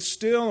about being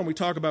still and we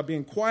talk about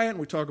being quiet and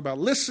we talk about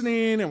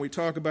listening and we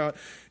talk about,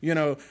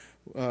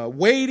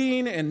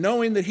 waiting and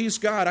knowing that he's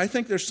God, I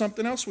think there's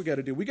something else we got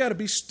to do. We got to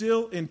be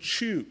still and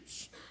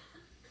choose.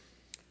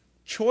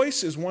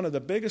 Choice is one of the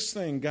biggest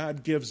things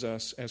God gives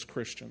us as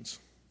Christians,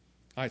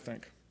 I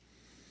think.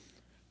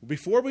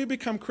 Before we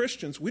become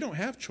Christians, we don't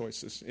have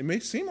choices. It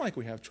may seem like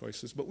we have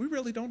choices, but we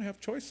really don't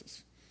have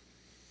choices.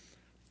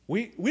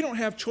 We don't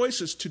have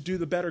choices to do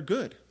the better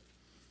good,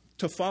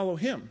 to follow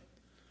him,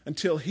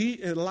 until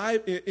he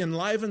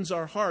enlivens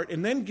our heart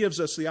and then gives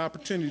us the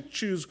opportunity to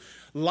choose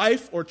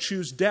life or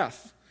choose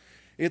death.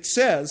 It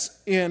says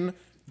in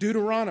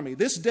Deuteronomy,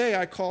 "This day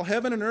I call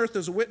heaven and earth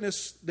as a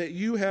witness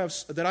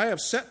that I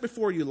have set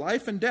before you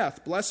life and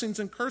death, blessings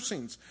and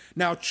cursings.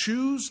 Now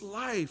choose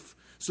life,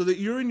 so that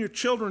you and your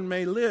children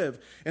may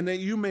live, and that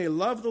you may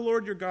love the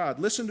Lord your God.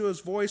 Listen to his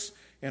voice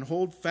and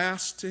hold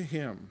fast to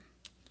him."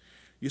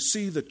 You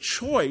see, the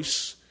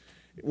choice,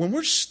 when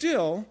we're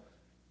still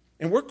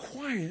and we're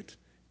quiet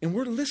and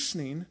we're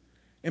listening,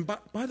 and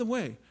by the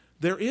way,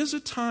 there is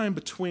a time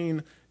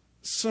between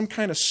some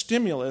kind of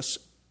stimulus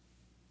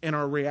and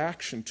our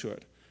reaction to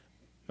it.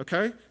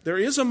 Okay? There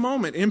is a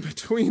moment in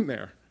between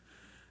there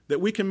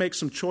that we can make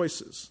some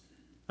choices.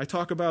 I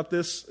talk about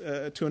this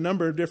to a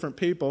number of different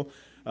people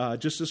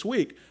just this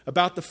week,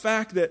 about the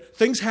fact that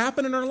things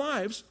happen in our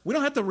lives. We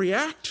don't have to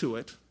react to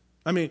it.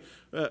 I mean,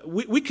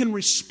 we can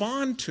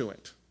respond to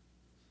it.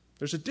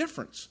 There's a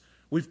difference.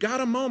 We've got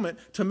a moment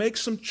to make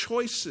some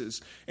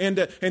choices. And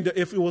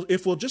if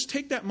we'll just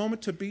take that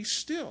moment to be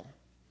still.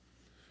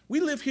 We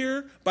live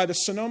here by the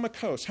Sonoma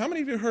coast. How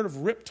many of you have heard of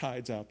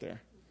riptides out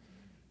there?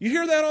 You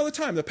hear that all the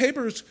time. The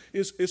paper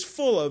is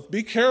full of,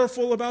 be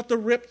careful about the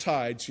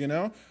riptides, you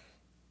know.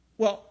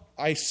 Well,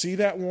 I see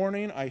that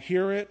warning. I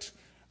hear it.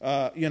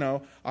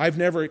 I've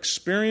never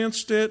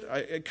experienced it.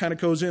 It kind of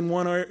goes in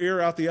one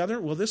ear, out the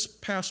other. Well, this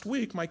past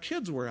week, my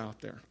kids were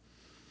out there.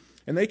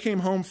 And they came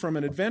home from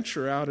an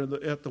adventure out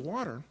at the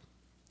water.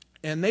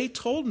 And they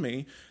told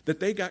me that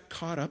they got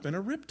caught up in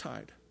a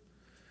riptide.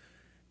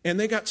 And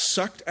they got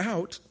sucked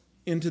out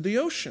into the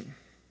ocean.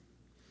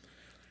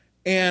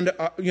 And,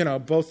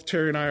 both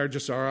Terry and I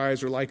our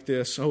eyes are like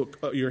this. Oh,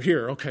 you're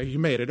here. Okay, you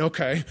made it.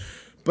 Okay.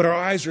 But our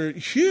eyes are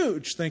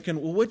huge,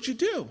 thinking, well, what'd you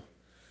do?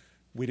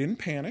 We didn't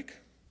panic.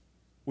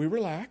 We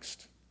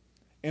relaxed.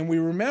 And we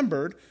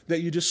remembered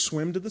that you just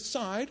swim to the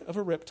side of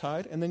a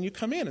riptide and then you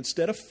come in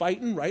instead of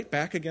fighting right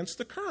back against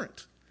the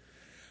current.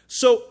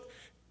 So,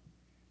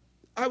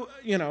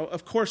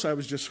 of course I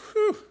was just,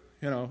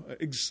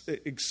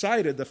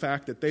 excited the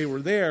fact that they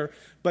were there.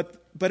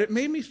 But it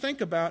made me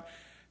think about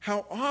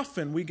how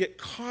often we get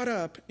caught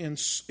up in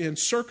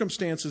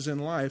circumstances in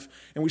life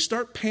and we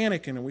start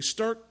panicking and we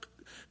start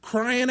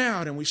crying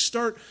out and we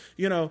start,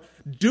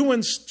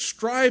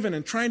 striving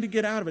and trying to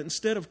get out of it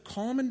instead of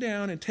calming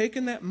down and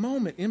taking that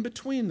moment in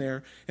between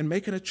there and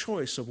making a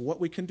choice of what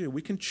we can do.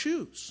 We can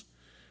choose.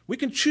 We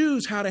can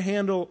choose how to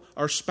handle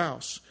our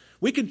spouse.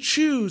 We can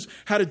choose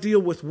how to deal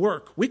with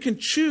work. We can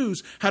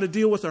choose how to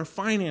deal with our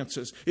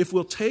finances. If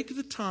we'll take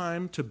the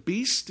time to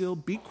be still,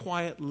 be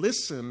quiet,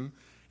 listen,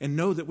 and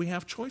know that we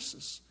have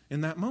choices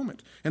in that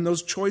moment. And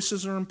those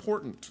choices are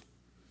important.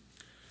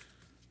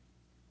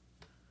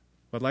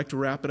 I'd like to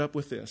wrap it up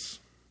with this.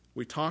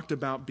 We talked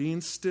about being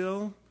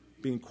still,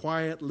 being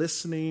quiet,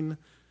 listening,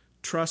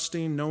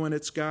 trusting, knowing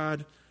it's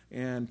God,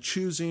 and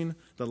choosing.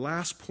 The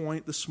last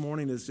point this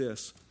morning is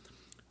this.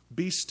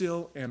 Be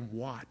still and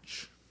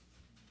watch.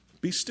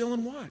 Be still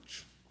and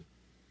watch.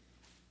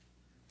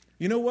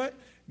 You know what?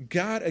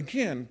 God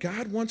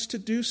wants to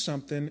do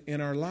something in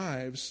our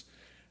lives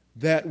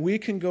that we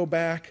can go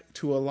back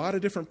to a lot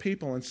of different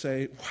people and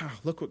say, wow,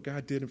 look what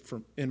God did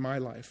in my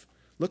life.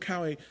 Look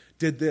how he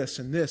did this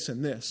and this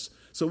and this.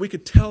 So we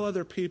could tell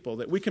other people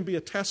that we can be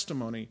a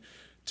testimony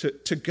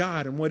to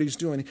God and what he's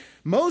doing.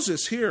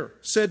 Moses here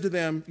said to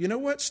them, you know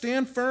what?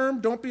 Stand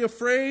firm, don't be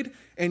afraid,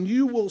 and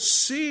you will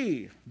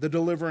see the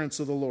deliverance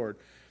of the Lord.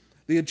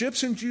 The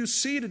Egyptians you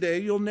see today,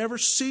 you'll never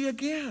see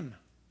again.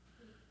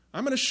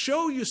 I'm going to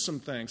show you some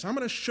things. I'm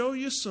going to show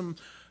you some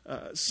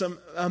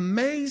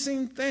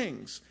amazing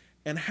things.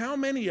 And how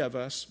many of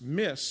us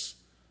miss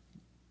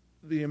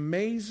the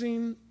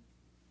amazing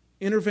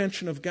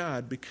intervention of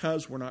God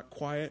because we're not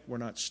quiet, we're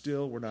not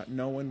still, we're not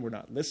knowing, we're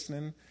not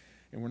listening,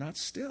 and we're not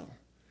still.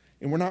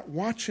 And we're not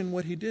watching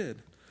what he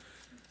did.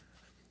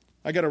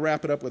 I got to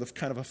wrap it up with a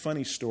kind of a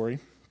funny story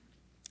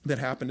that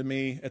happened to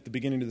me at the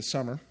beginning of the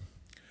summer.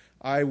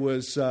 I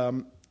was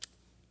up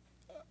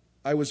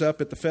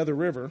at the Feather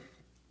River,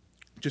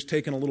 just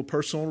taking a little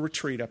personal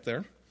retreat up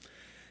there.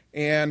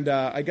 And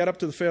I got up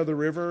to the Feather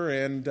River,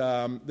 and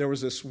there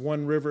was this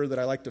one river that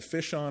I like to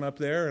fish on up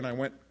there, and I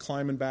went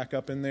climbing back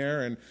up in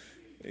there, and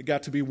it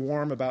got to be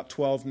warm about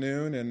 12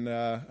 noon, and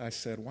I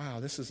said, wow,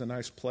 this is a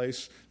nice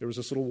place. There was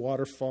this little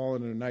waterfall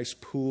and a nice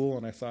pool,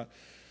 and I thought,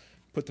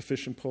 put the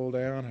fishing pole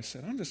down. I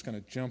said, I'm just going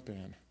to jump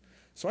in.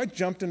 So I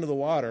jumped into the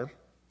water,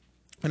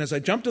 and as I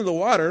jumped into the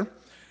water,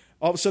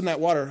 all of a sudden that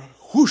water,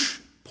 whoosh,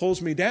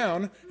 pulls me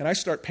down, and I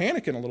start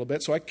panicking a little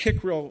bit, so I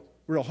kick real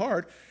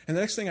hard, and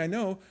the next thing I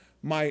know,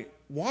 my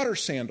water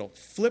sandal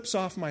flips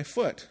off my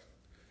foot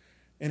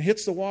and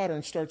hits the water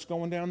and starts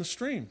going down the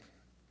stream.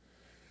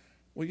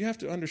 Well, you have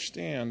to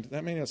understand,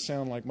 that may not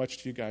sound like much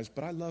to you guys,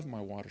 but I love my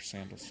water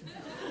sandals.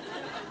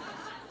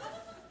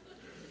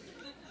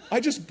 I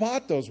just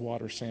bought those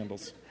water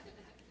sandals.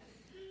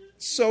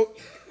 So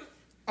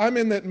I'm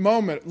in that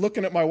moment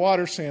looking at my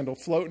water sandal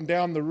floating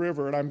down the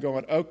river, and I'm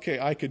going, okay,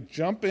 I could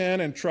jump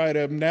in and try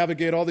to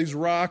navigate all these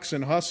rocks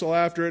and hustle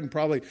after it and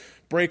probably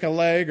break a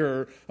leg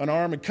or an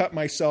arm and cut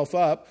myself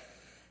up.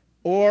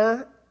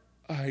 Or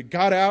I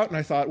got out and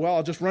I thought, well,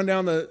 I'll just run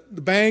down the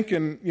bank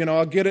and,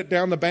 I'll get it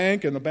down the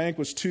bank. And the bank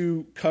was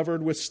too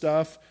covered with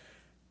stuff.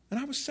 And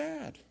I was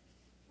sad.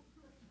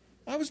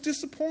 I was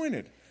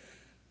disappointed.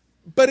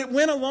 But it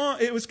went along.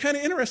 It was kind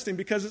of interesting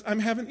because I'm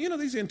having,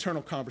 these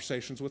internal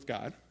conversations with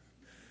God.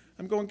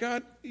 I'm going,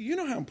 God, you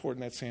know how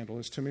important that sandal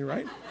is to me,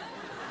 right?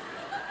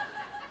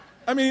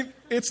 I mean,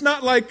 it's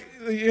not like,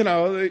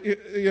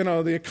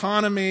 the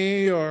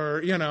economy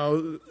or,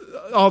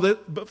 all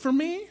that. But for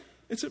me,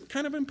 it's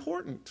kind of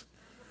important.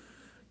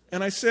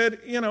 And I said,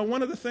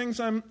 one of the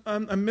things I'm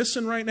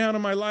missing right now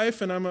in my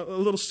life and I'm a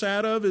little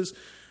sad of is,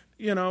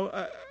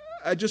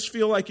 I just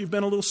feel like you've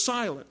been a little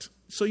silent.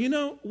 So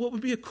what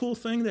would be a cool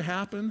thing to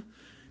happen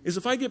is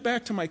if I get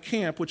back to my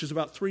camp, which is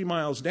about 3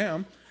 miles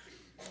down,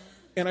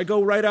 and I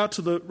go right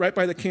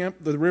by the camp,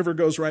 the river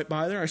goes right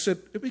by there. I said,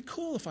 it'd be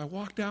cool if I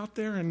walked out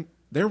there and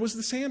there was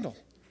the sandal.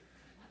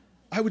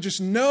 I would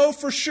just know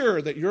for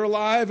sure that you're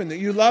alive and that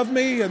you love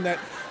me and that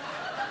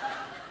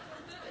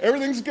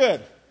everything's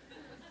good.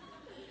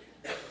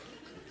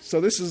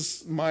 So this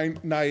is my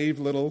naive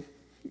little,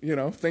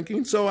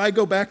 thinking. So I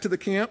go back to the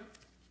camp,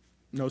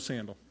 no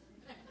sandal.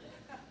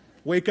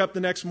 Wake up the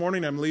next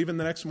morning, I'm leaving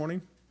the next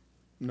morning,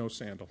 no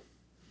sandal.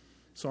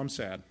 So I'm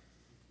sad.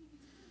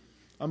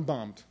 I'm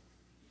bummed.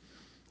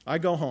 I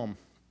go home.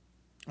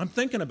 I'm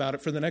thinking about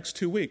it for the next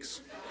 2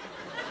 weeks.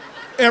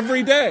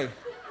 Every day.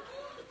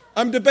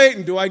 I'm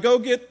debating, do I go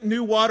get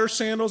new water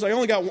sandals? I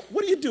only got one.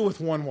 What do you do with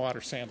one water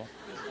sandal?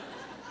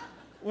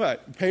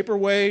 What?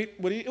 Paperweight?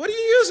 What do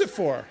you use it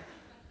for?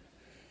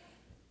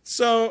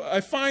 So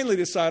I finally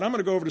decide I'm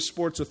going to go over to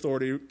Sports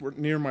Authority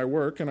near my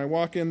work, and I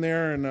walk in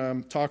there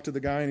and talk to the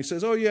guy, and he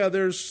says, "Oh yeah,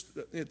 there's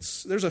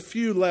a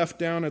few left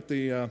down at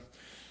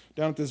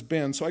this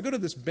bin." So I go to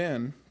this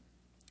bin,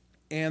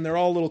 and they're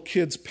all little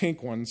kids'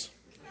 pink ones,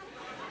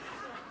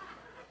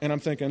 and I'm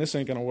thinking this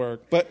ain't going to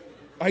work. But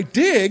I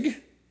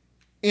dig,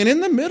 and in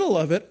the middle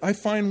of it, I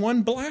find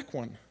one black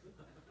one.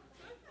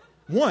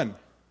 One.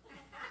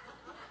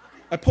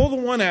 I pull the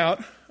one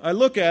out, I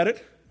look at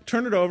it,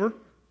 turn it over.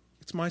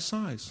 It's my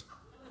size.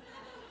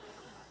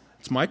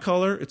 It's my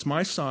color. It's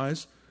my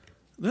size.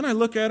 Then I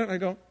look at it and I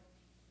go,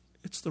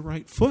 it's the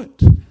right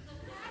foot.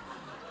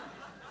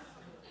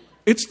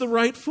 It's the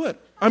right foot.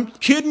 I'm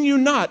kidding you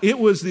not. It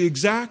was the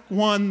exact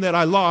one that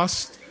I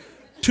lost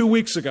 2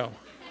 weeks ago.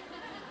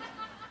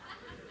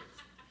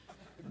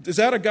 Is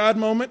that a God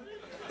moment?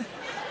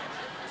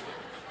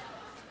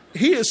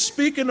 He is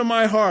speaking to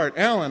my heart.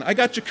 Alan, I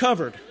got you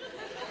covered.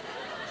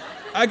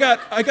 I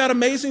got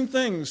amazing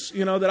things,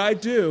 that I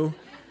do.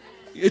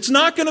 It's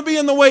not going to be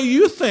in the way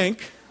you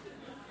think,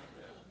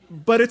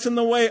 but it's in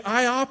the way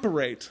I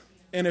operate.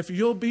 And if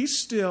you'll be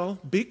still,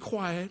 be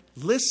quiet,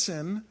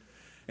 listen,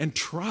 and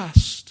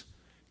trust,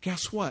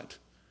 guess what?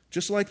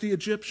 Just like the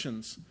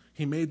Egyptians,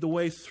 he made the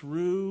way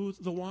through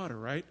the water,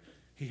 right?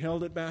 He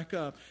held it back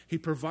up. He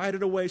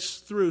provided a way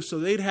through so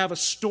they'd have a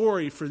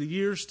story for the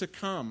years to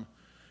come.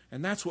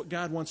 And that's what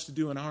God wants to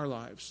do in our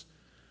lives.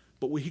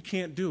 But He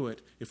can't do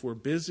it if we're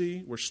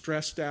busy, we're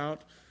stressed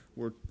out,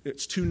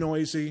 it's too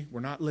noisy,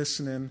 we're not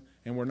listening,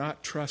 and we're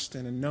not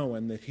trusting and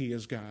knowing that He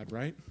is God,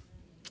 right?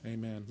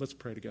 Amen. Let's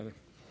pray together.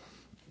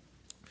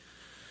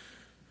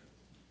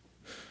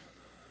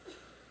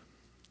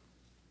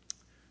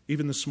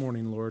 Even this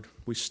morning, Lord,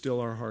 we still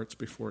our hearts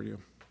before You.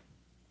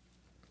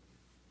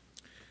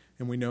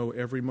 And we know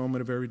every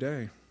moment of every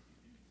day,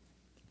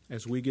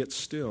 as we get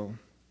still,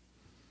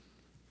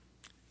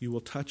 You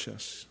will touch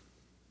us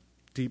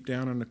deep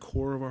down in the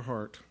core of our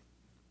heart.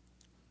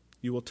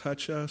 You will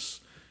touch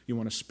us. You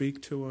want to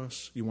speak to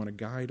us. You want to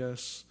guide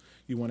us.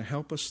 You want to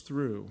help us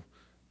through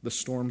the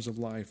storms of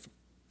life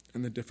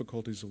and the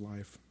difficulties of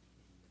life.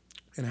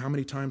 And how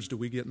many times do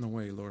we get in the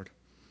way, Lord?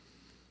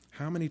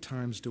 How many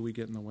times do we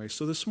get in the way?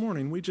 So this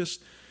morning, we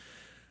just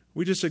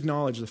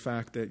acknowledge the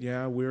fact that,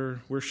 yeah,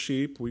 we're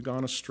sheep. We've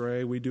gone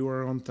astray. We do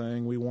our own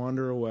thing. We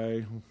wander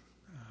away.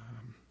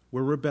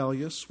 We're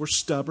rebellious. We're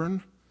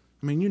stubborn.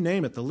 I mean, you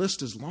name it. The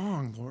list is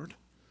long, Lord.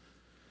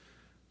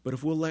 But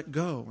if we'll let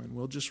go and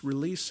we'll just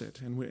release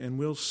it and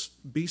we'll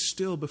be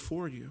still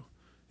before You,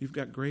 You've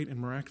got great and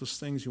miraculous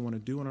things You want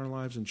to do in our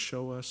lives and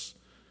show us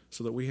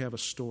so that we have a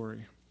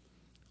story,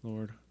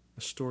 Lord,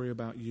 a story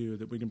about You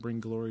that we can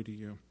bring glory to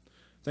You.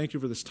 Thank You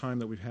for this time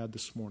that we've had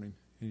this morning.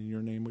 In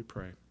Your name we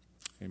pray.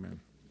 Amen.